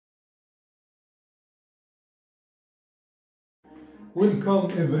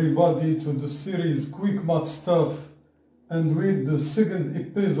Welcome everybody to the series Quick Math Stuff, and with the second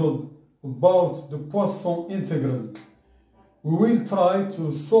episode about the Poisson integral. We will try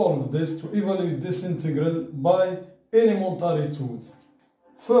to solve this, to evaluate this integral by elementary tools.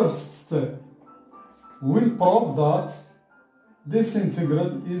 First step, we'll prove that this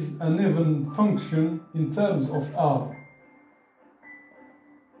integral is an even function in terms of r.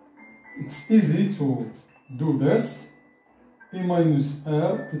 It's easy to do this. E minus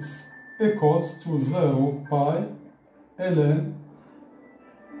r, it's equals to 0 pi ln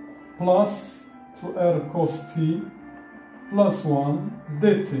plus 2r cos t plus 1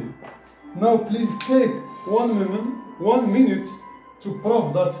 dt. Now please take 1 minute to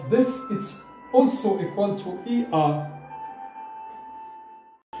prove that this is also equal to ER.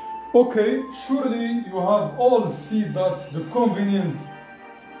 Okay, surely you have all seen that the convenient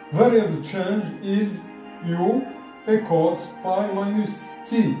variable change is u equals pi minus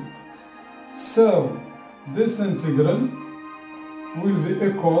t. So this integral will be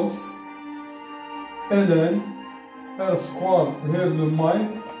equals ln r square, here the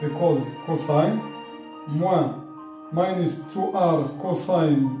mine because cosine, moins minus 2r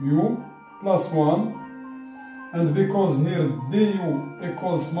cosine u plus 1, and because here du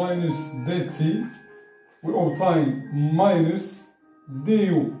equals minus dt, we obtain minus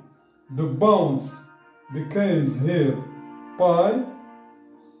du. The bounds becomes here pi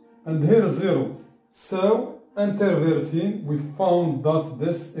and here 0. So interverting, we found that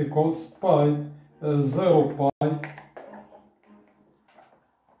this equals pi 0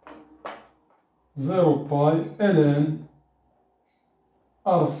 pi ln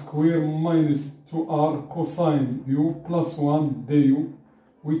r square minus 2r cosine u plus 1 du,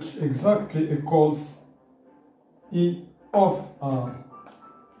 which exactly equals E of r.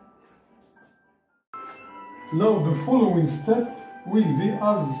 Now the following step will be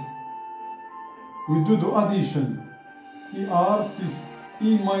as we do the addition. ER plus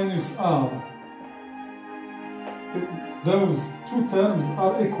E minus r. Those two terms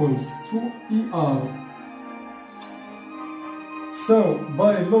are equals to ER. So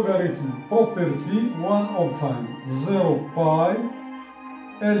by logarithm property, one of time 0 pi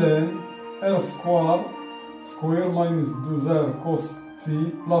ln r square minus 2r cos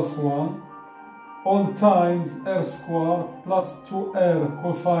t plus 1 all times r square plus 2r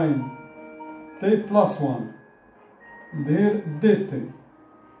cosine t plus 1, and here dt.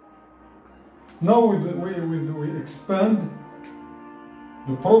 Now we expand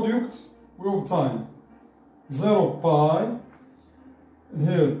the product, we obtain 0 pi,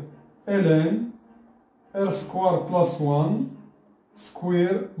 here ln r square plus 1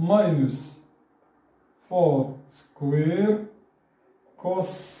 square minus 4 square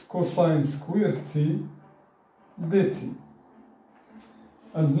cosine square t dt.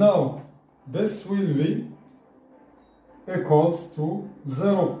 And now this will be equals to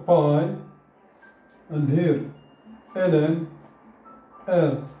 0 pi, and here ln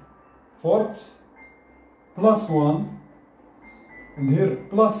r fourth plus 1, and here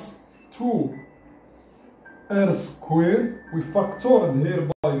plus 2 r square. We factored here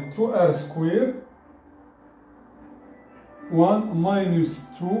by 2r square, 1 minus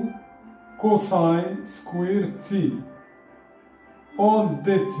 2 cosine square t all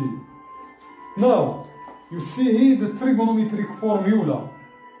dt. Now you see here the trigonometric formula,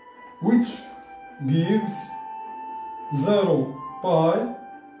 which gives 0 pi,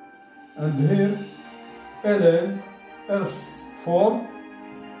 and here ln r4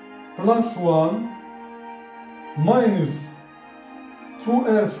 plus 1 minus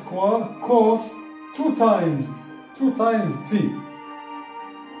 2r square cos 2 times t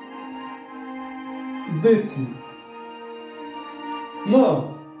dt.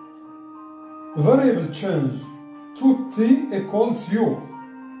 Now variable change to t equals u.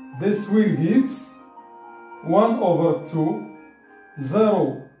 This will gives 1 over 2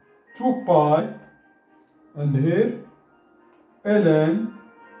 0 2 pi, and here ln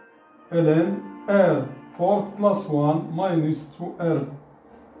r 4 plus 1 minus 2r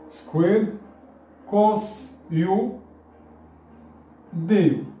squared cos u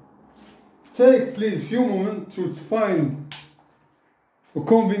du. Take please few moments to find a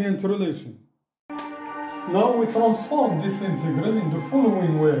convenient relation. Now we transform this integral in the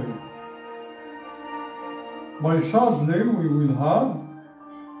following way. By Chasles we will have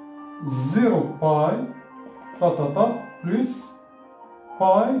 0 pi plus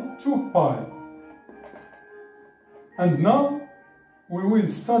pi 2 pi. And now we will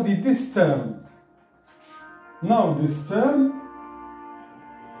study this term. Now this term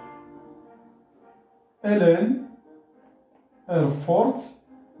ln r fourth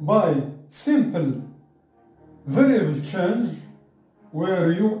by simple variable change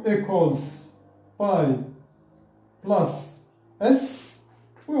where u equals pi plus s,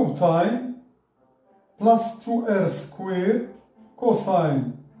 we obtain plus 2r squared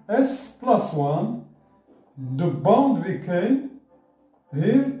cosine s plus 1. The bound became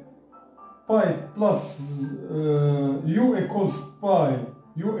here pi plus u equals pi,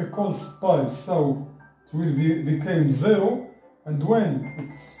 so it will became 0, and when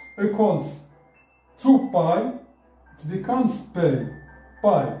it equals 2 pi, it becomes pi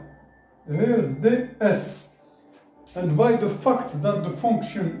here ds. And by the fact that the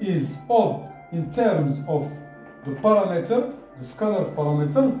function is odd in terms of the parameter, the scalar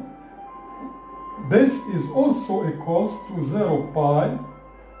parameter, this is also equals to 0 pi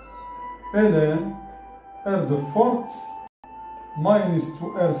ln r the fourth minus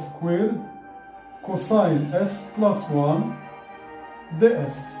 2r squared cosine s plus 1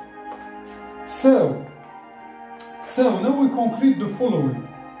 ds. So now we conclude the following.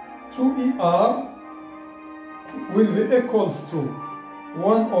 2er will be equals to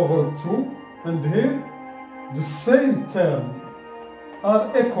 1 over 2, and here the same term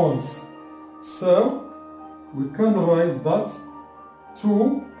are equals. So we can write that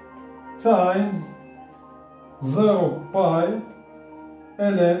 2 times 0 pi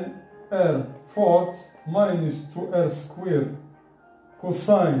ln r fourth minus 2r squared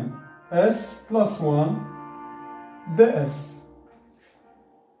cosine s plus 1 ds.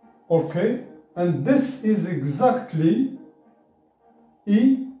 Okay, and this is exactly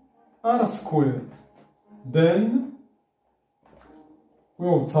r squared. Then we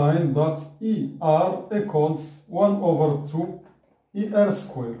obtain that er equals 1 over 2 er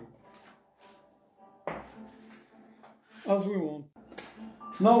squared, as we want.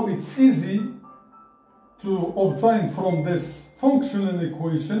 Now it's easy to obtain from this functional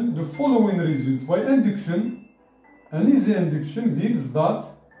equation the following result. By induction, an easy induction gives that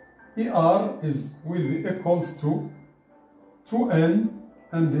er will be equals to 2n,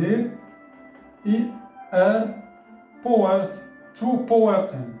 and here er power 2 power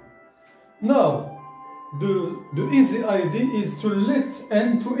n. Now the easy idea is to let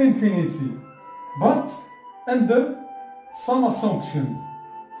n to infinity, but under some assumptions.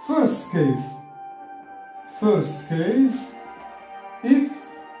 First case, if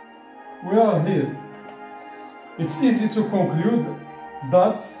we are here, it's easy to conclude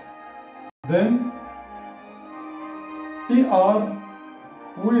that then er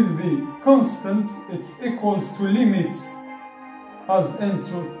will be constant. It's equals to limit as n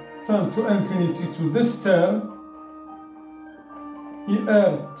to turn to infinity to this term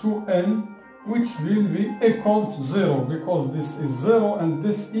er to n, which will be equals 0, because this is 0 and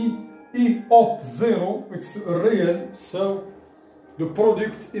this e of 0, it's real, so the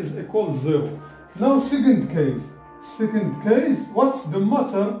product is equals 0. Now second case, what's the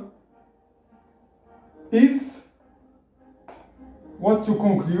matter if what to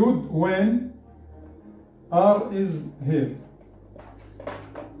conclude when r is here?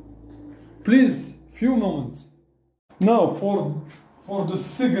 Please, few moments. Now for the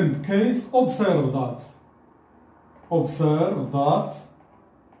second case, observe that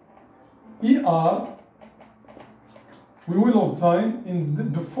er we will obtain in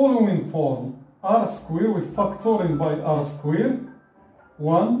the following form: r squared with factoring by r squared,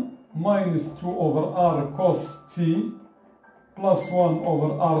 1 minus 2 over r cos t plus 1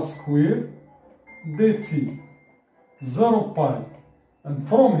 over r squared dt, 0 pi. And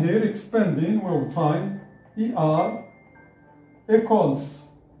from here, expanding, we obtain er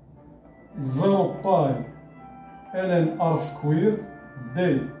equals 0 pi ln r squared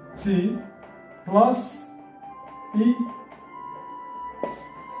dt plus e.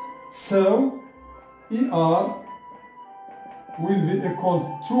 So er will be equal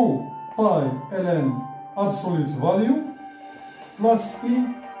to 2 pi ln absolute value plus e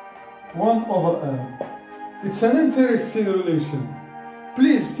 1 over r. It's an interesting relation.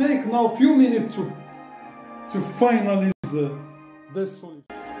 Please take now a few minutes to finalize this solution.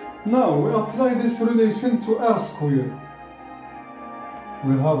 Now we apply this relation to r squared.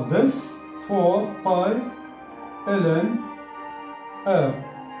 We have this 4 pi ln r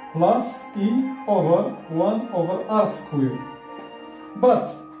plus e over 1 over r squared. But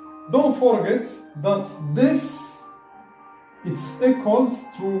don't forget that this it's equals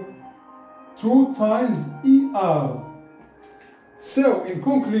to 2 times er. So in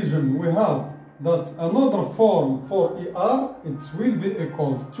conclusion, we have that another form for er, it will be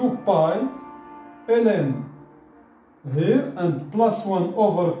equals 2 pi ln here and plus 1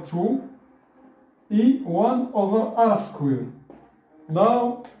 over 2 E 1 over r squared.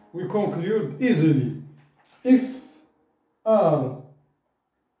 Now we conclude easily. If r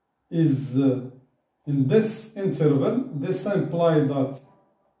is in this interval, this implies that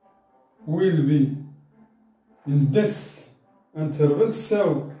will be in this interval,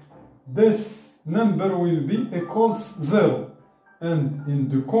 so this number will be equals 0, and in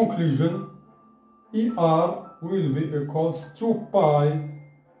the conclusion ER will be equals 2 pi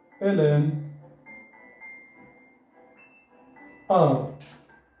ln R.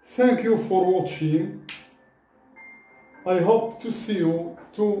 Thank you for watching. I hope to see you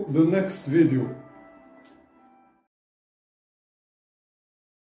to the next video.